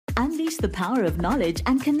Unleash the power of knowledge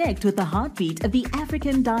and connect with the heartbeat of the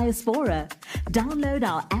African diaspora. Download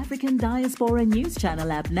our African Diaspora News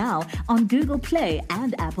Channel app now on Google Play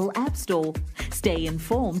and Apple App Store. Stay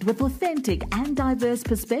informed with authentic and diverse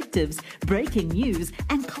perspectives, breaking news,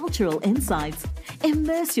 and cultural insights.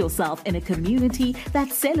 Immerse yourself in a community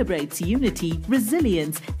that celebrates unity,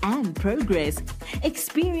 resilience, and progress.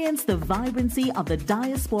 Experience the vibrancy of the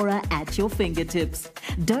diaspora at your fingertips.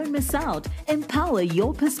 Don't miss out. Empower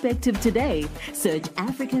your perspective today. Search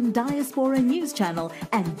African Diaspora News Channel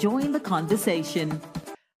and join the conversation.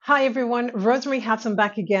 Hi everyone, Rosemary Hatton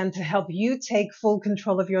back again to help you take full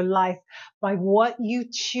control of your life by what you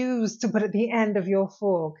choose to put at the end of your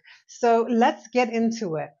fork. So let's get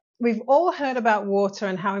into it. We've all heard about water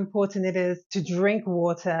and how important it is to drink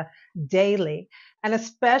water daily. And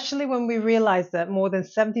especially when we realize that more than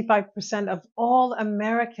 75% of all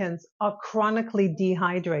Americans are chronically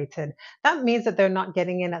dehydrated. That means that they're not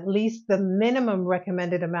getting in at least the minimum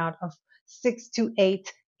recommended amount of 6 to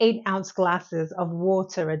 8-ounce glasses of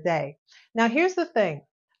water a day. Now, here's the thing.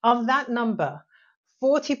 Of that number,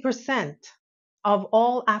 40% of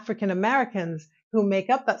all African Americans who make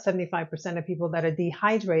up that 75% of people that are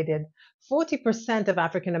dehydrated, 40% of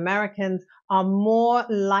African Americans are more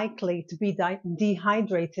likely to be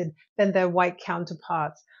dehydrated than their white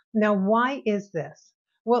counterparts. Now, why is this?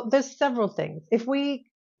 Well, there's several things. If we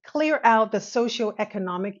clear out the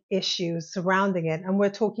socioeconomic issues surrounding it, and we're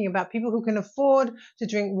talking about people who can afford to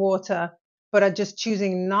drink water but are just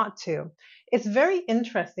choosing not to, it's very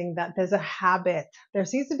interesting that there's a habit. There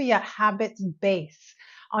seems to be a habit base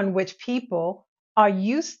on which people are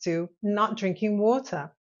used to not drinking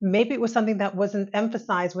water. Maybe it was something that wasn't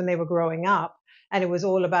emphasized when they were growing up, and it was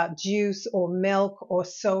all about juice or milk or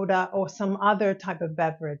soda or some other type of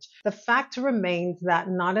beverage. The fact remains that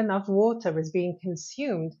not enough water is being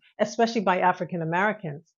consumed, especially by African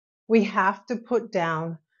Americans. We have to put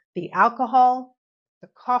down the alcohol, the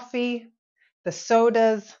coffee, the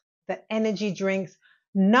sodas, the energy drinks.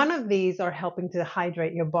 None of these are helping to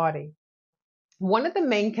hydrate your body. One of the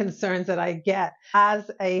main concerns that I get as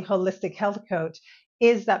a holistic health coach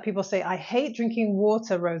is that people say, I hate drinking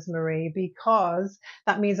water, Rosemary, because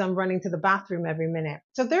that means I'm running to the bathroom every minute.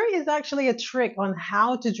 So there is actually a trick on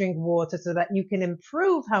how to drink water so that you can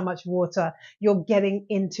improve how much water you're getting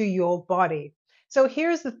into your body. So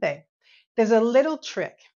here's the thing. There's a little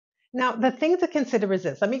trick. Now, the thing to consider is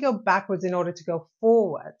this. Let me go backwards in order to go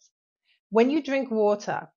forwards. When you drink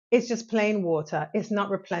water, it's just plain water. It's not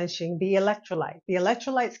replenishing the electrolyte. The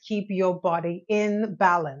electrolytes keep your body in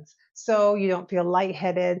balance so you don't feel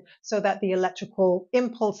lightheaded, so that the electrical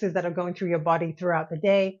impulses that are going through your body throughout the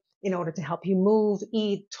day in order to help you move,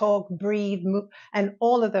 eat, talk, breathe, move, and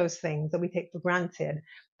all of those things that we take for granted,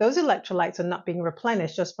 those electrolytes are not being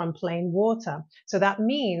replenished just from plain water. So that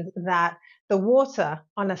means that the water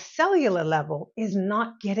on a cellular level is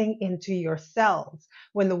not getting into your cells.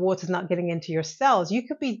 When the water is not getting into your cells, you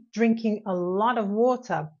could be drinking a lot of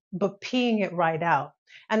water, but peeing it right out.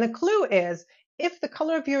 And the clue is, if the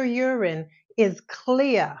color of your urine is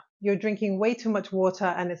clear, you're drinking way too much water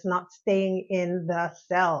and it's not staying in the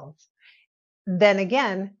cells. Then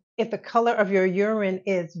again, if the color of your urine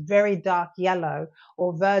is very dark yellow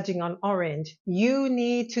or verging on orange, you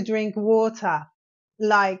need to drink water,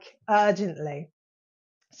 like urgently.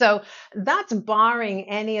 So that's barring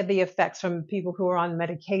any of the effects from people who are on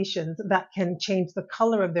medications that can change the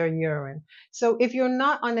color of their urine. So if you're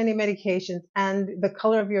not on any medications and the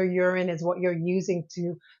color of your urine is what you're using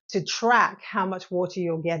to track how much water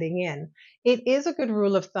you're getting in, it is a good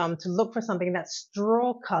rule of thumb to look for something that's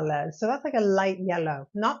straw colored. So that's like a light yellow,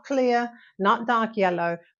 not clear, not dark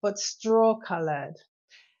yellow, but straw colored.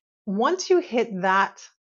 Once you hit that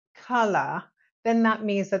color, then that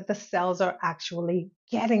means that the cells are actually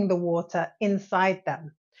getting the water inside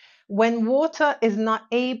them. When water is not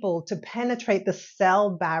able to penetrate the cell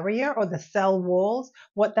barrier or the cell walls,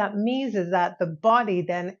 what that means is that the body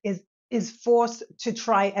then is forced to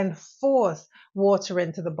try and force water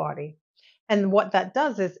into the body. And what that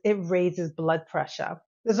does is it raises blood pressure.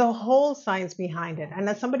 There's a whole science behind it. And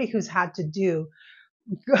as somebody who's had to do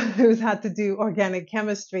organic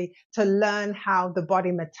chemistry to learn how the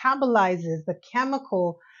body metabolizes the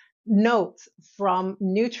chemical notes from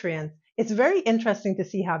nutrients, it's very interesting to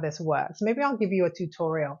see how this works. Maybe I'll give you a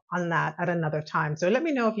tutorial on that at another time. So let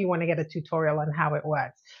me know if you want to get a tutorial on how it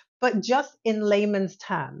works. But just in layman's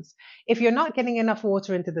terms, if you're not getting enough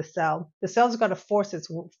water into the cell's got to force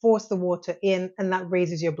the water in, and that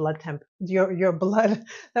raises your blood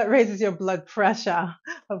that raises your blood pressure.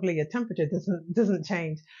 Hopefully your temperature doesn't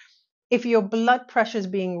change. If your blood pressure is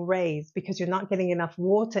being raised because you're not getting enough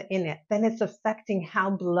water in it, then it's affecting how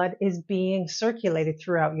blood is being circulated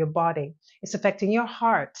throughout your body. It's affecting your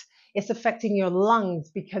heart. It's affecting your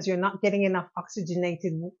lungs because you're not getting enough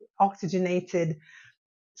oxygenated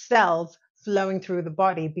cells flowing through the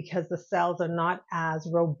body, because the cells are not as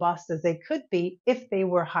robust as they could be if they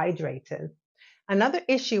were hydrated. Another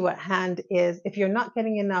issue at hand is if you're not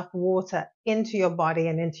getting enough water into your body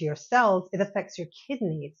and into your cells, it affects your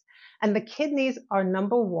kidneys. And the kidneys are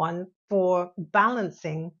number one for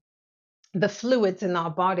balancing the fluids in our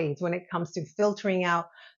bodies when it comes to filtering out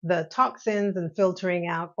the toxins and filtering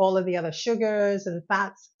out all of the other sugars and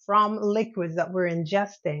fats from liquids that we're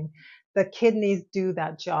ingesting. The kidneys do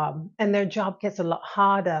that job, and their job gets a lot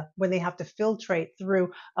harder when they have to filtrate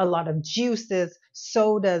through a lot of juices,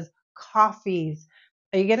 sodas, coffees.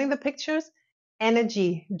 Are you getting the pictures?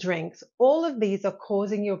 Energy drinks. All of these are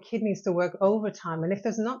causing your kidneys to work overtime. And if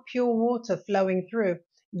there's not pure water flowing through,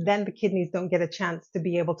 then the kidneys don't get a chance to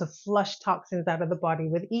be able to flush toxins out of the body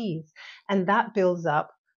with ease. And that builds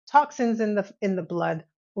up toxins in the blood,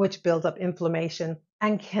 which builds up inflammation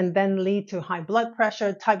and can then lead to high blood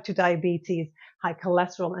pressure, type 2 diabetes, high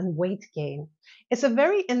cholesterol, and weight gain. It's a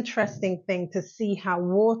very interesting thing to see how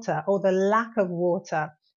water, or the lack of water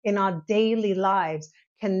in our daily lives,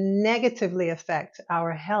 can negatively affect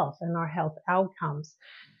our health and our health outcomes.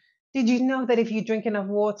 Did you know that if you drink enough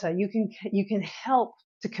water, you can help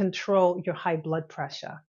to control your high blood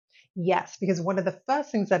pressure? Yes, because one of the first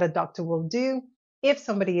things that a doctor will do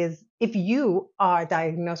if you are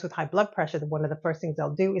diagnosed with high blood pressure, one of the first things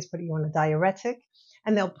they'll do is put you on a diuretic,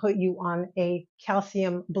 and they'll put you on a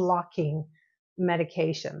calcium blocking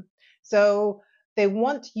medication. So they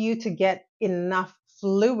want you to get enough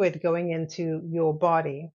fluid going into your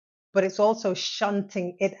body, but it's also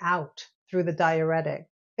shunting it out through the diuretic.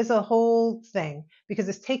 It's a whole thing because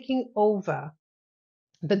it's taking over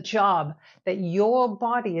the job that your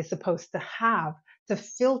body is supposed to have to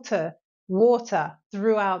filter water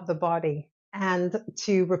throughout the body and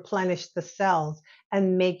to replenish the cells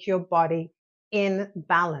and make your body in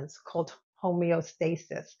balance, called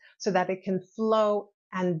homeostasis, so that it can flow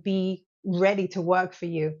and be ready to work for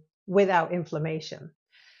you without inflammation.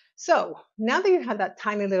 So now that you had that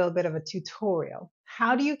tiny little bit of a tutorial,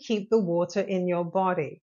 how do you keep the water in your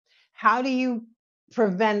body? How do you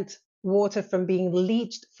prevent water from being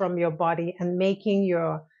leached from your body and making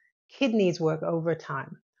your kidneys work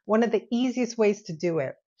overtime? One of the easiest ways to do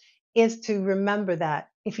it is to remember that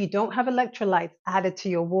if you don't have electrolytes added to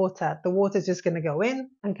your water, the water is just going to go in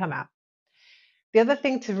and come out. The other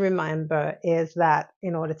thing to remember is that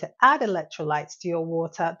in order to add electrolytes to your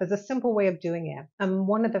water, there's a simple way of doing it. And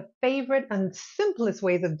one of the favorite and simplest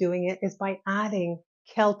ways of doing it is by adding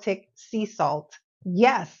Celtic sea salt.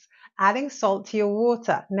 Yes, adding salt to your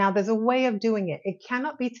water. Now, there's a way of doing it. It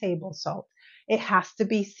cannot be table salt. It has to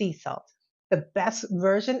be sea salt. The best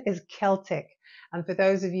version is Celtic. And for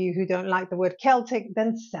those of you who don't like the word Celtic,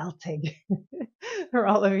 then Celtic for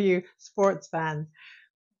all of you sports fans.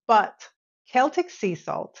 But Celtic sea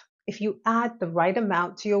salt, if you add the right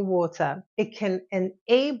amount to your water, it can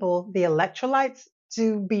enable the electrolytes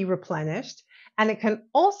to be replenished, and it can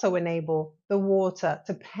also enable the water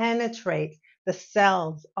to penetrate the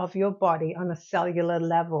cells of your body on a cellular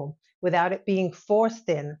level without it being forced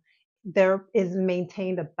in. There is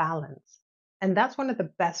maintained a balance. And that's one of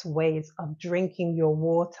the best ways of drinking your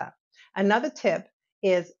water. Another tip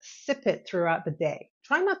is sip it throughout the day.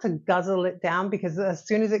 Try not to guzzle it down, because as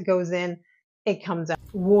soon as it goes in, it comes out.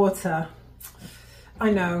 Water.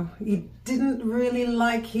 I know you didn't really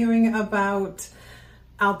like hearing about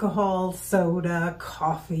alcohol, soda,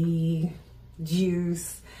 coffee,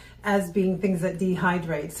 juice as being things that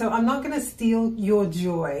dehydrate. So I'm not going to steal your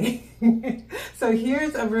joy. So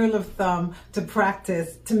here's a rule of thumb to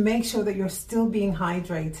practice to make sure that you're still being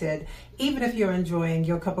hydrated, even if you're enjoying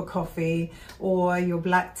your cup of coffee or your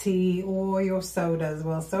black tea or your sodas.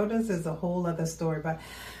 Well, sodas is a whole other story, but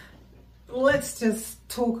let's just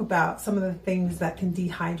talk about some of the things that can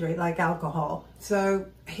dehydrate, like alcohol. So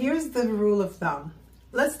here's the rule of thumb.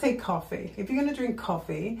 Let's take coffee. If you're going to drink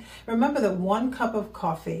coffee, remember that 1 cup of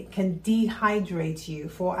coffee can dehydrate you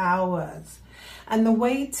for hours. And the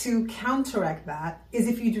way to counteract that is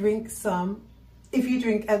if you drink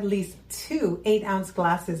at least 2 8-ounce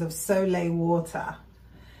glasses of Soleil water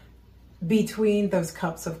between those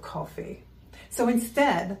cups of coffee. So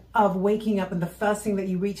instead of waking up and the first thing that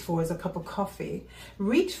you reach for is a cup of coffee,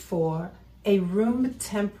 reach for a room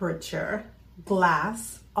temperature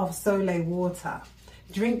glass of Soleil water.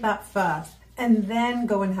 Drink that first and then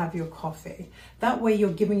go and have your coffee. That way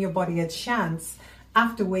you're giving your body a chance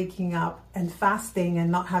After waking up and fasting and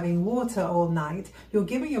not having water all night, you're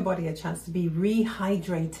giving your body a chance to be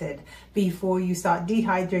rehydrated before you start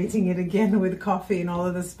dehydrating it again with coffee and all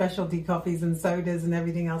of the specialty coffees and sodas and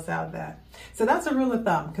everything else out there. So that's a rule of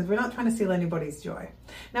thumb, because we're not trying to steal anybody's joy.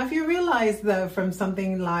 Now, if you realize though, from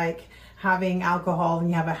something like having alcohol and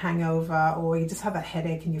you have a hangover, or you just have a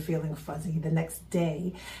headache and you're feeling fuzzy the next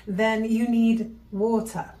day, then you need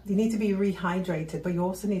water. You need to be rehydrated, but you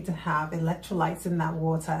also need to have electrolytes in that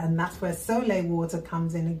water, and that's where Soleil water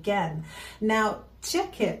comes in again. Now,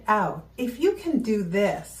 check it out. If you can do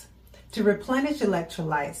this to replenish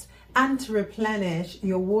electrolytes and to replenish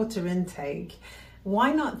your water intake,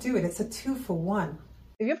 why not do it? It's a 2-for-1.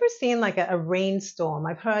 Have you ever seen like a rainstorm?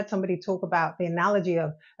 I've heard somebody talk about the analogy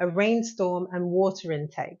of a rainstorm and water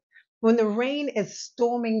intake. When the rain is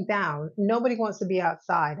storming down, nobody wants to be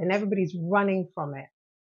outside and everybody's running from it.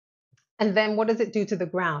 And then what does it do to the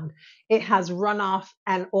ground? It has runoff,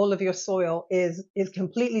 and all of your soil is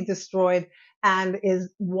completely destroyed and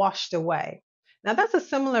is washed away. Now that's a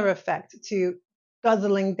similar effect to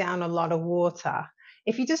guzzling down a lot of water.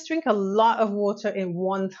 If you just drink a lot of water in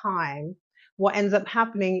one time, what ends up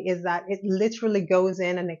happening is that it literally goes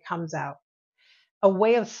in and it comes out. A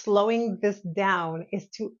way of slowing this down is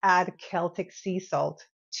to add Celtic sea salt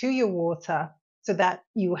to your water so that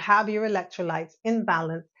you have your electrolytes in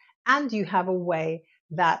balance, and you have a way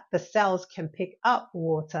that the cells can pick up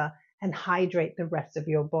water and hydrate the rest of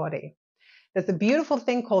your body. There's a beautiful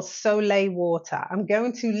thing called Soleil water. I'm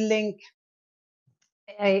going to link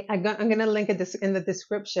in the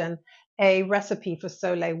description a recipe for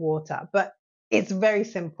Soleil water, but it's very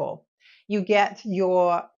simple. You get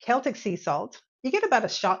your Celtic sea salt. You get about a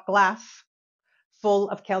shot glass full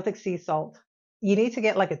of Celtic sea salt. You need to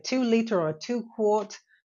get like a 2-liter or a 2-quart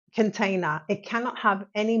container. It cannot have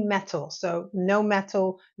any metal. So no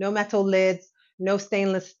metal lids, no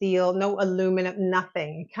stainless steel, no aluminum,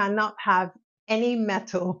 nothing. It cannot have any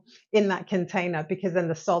metal in that container, because then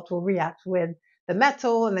the salt will react with the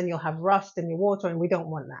metal and then you'll have rust in your water, and we don't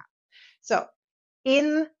want that. So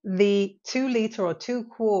in the 2-liter or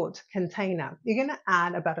 2-quart container, you're going to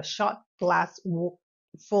add about a shot glass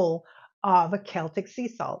full of a Celtic sea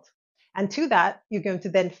salt. And to that, you're going to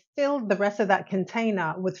then fill the rest of that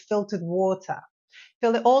container with filtered water.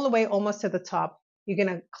 Fill it all the way almost to the top. You're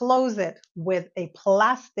going to close it with a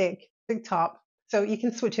plastic top. So you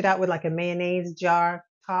can switch it out with like a mayonnaise jar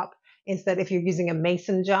top. Instead, if you're using a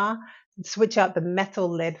mason jar, switch out the metal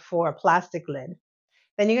lid for a plastic lid.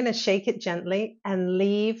 Then you're going to shake it gently and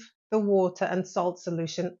leave the water and salt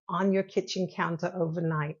solution on your kitchen counter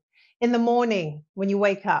overnight. In the morning, when you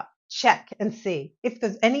wake up, check and see if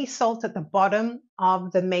there's any salt at the bottom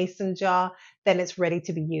of the mason jar, then it's ready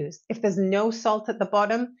to be used. If there's no salt at the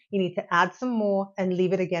bottom, you need to add some more and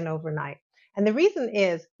leave it again overnight. And the reason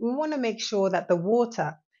is we want to make sure that the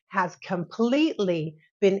water has completely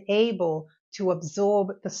been able to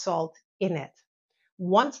absorb the salt in it.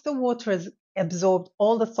 Once the water has absorbed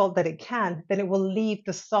all the salt that it can, then it will leave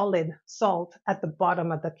the solid salt at the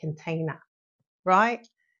bottom of the container, right?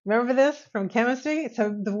 Remember this from chemistry?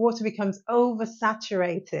 So the water becomes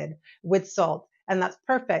oversaturated with salt, and that's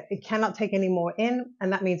perfect. It cannot take any more in,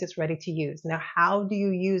 and that means it's ready to use. Now, how do you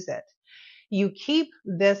use it? You keep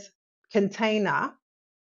this container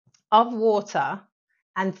of water,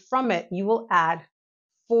 and from it, you will add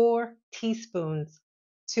 4 teaspoons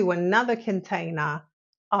to another container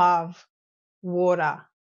of water.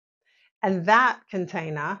 And that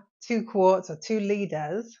container, 2 quarts or 2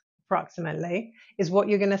 liters approximately, is what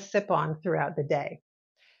you're going to sip on throughout the day.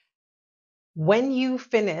 When you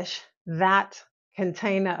finish that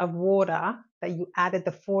container of water that you added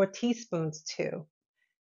the 4 teaspoons to,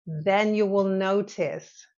 then you will notice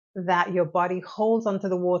that your body holds onto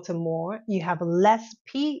the water more, you have less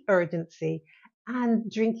pee urgency, and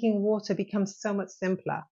drinking water becomes so much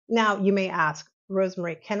simpler. Now, you may ask,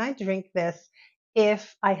 Rosemary, can I drink this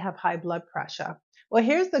if I have high blood pressure? Well,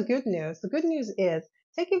 here's the good news. The good news is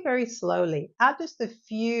take it very slowly. Add just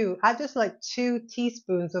like 2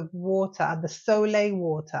 teaspoons of water, the Soleil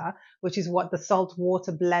water, which is what the salt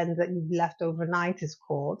water blend that you've left overnight is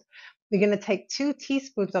called. You're going to take 2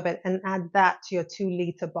 teaspoons of it and add that to your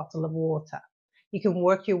 2-liter bottle of water. You can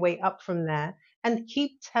work your way up from there and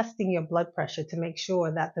keep testing your blood pressure to make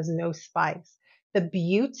sure that there's no spikes. The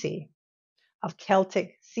beauty of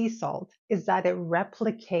Celtic sea salt is that it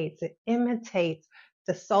replicates, it imitates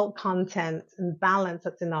the salt content and balance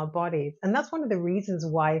that's in our bodies. And that's one of the reasons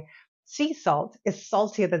why sea salt is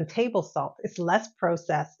saltier than table salt. It's less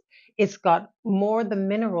processed. It's got more of the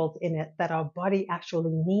minerals in it that our body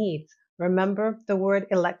actually needs. Remember the word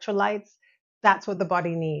electrolytes? That's what the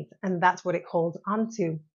body needs, and that's what it holds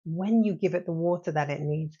onto when you give it the water that it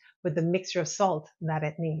needs with the mixture of salt that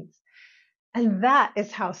it needs. And that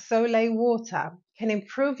is how Soleil water can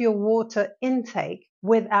improve your water intake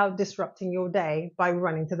without disrupting your day by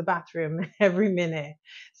running to the bathroom every minute.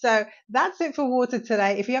 So that's it for water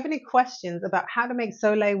today. If you have any questions about how to make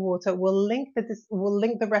Soleil water, we'll link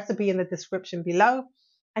the recipe in the description below.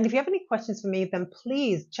 And if you have any questions for me, then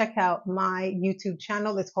please check out my YouTube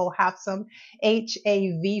channel. It's called Have Some,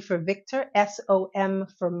 HAV for Victor, SOM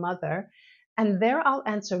for Mother. And there I'll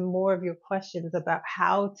answer more of your questions about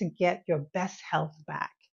how to get your best health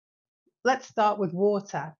back. Let's start with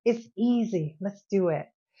water. It's easy. Let's do it.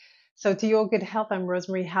 So to your good health, I'm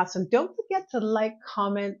Rosemary Hassan. Don't forget to like,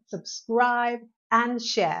 comment, subscribe, and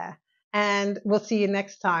share. And we'll see you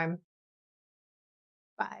next time.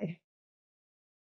 Bye.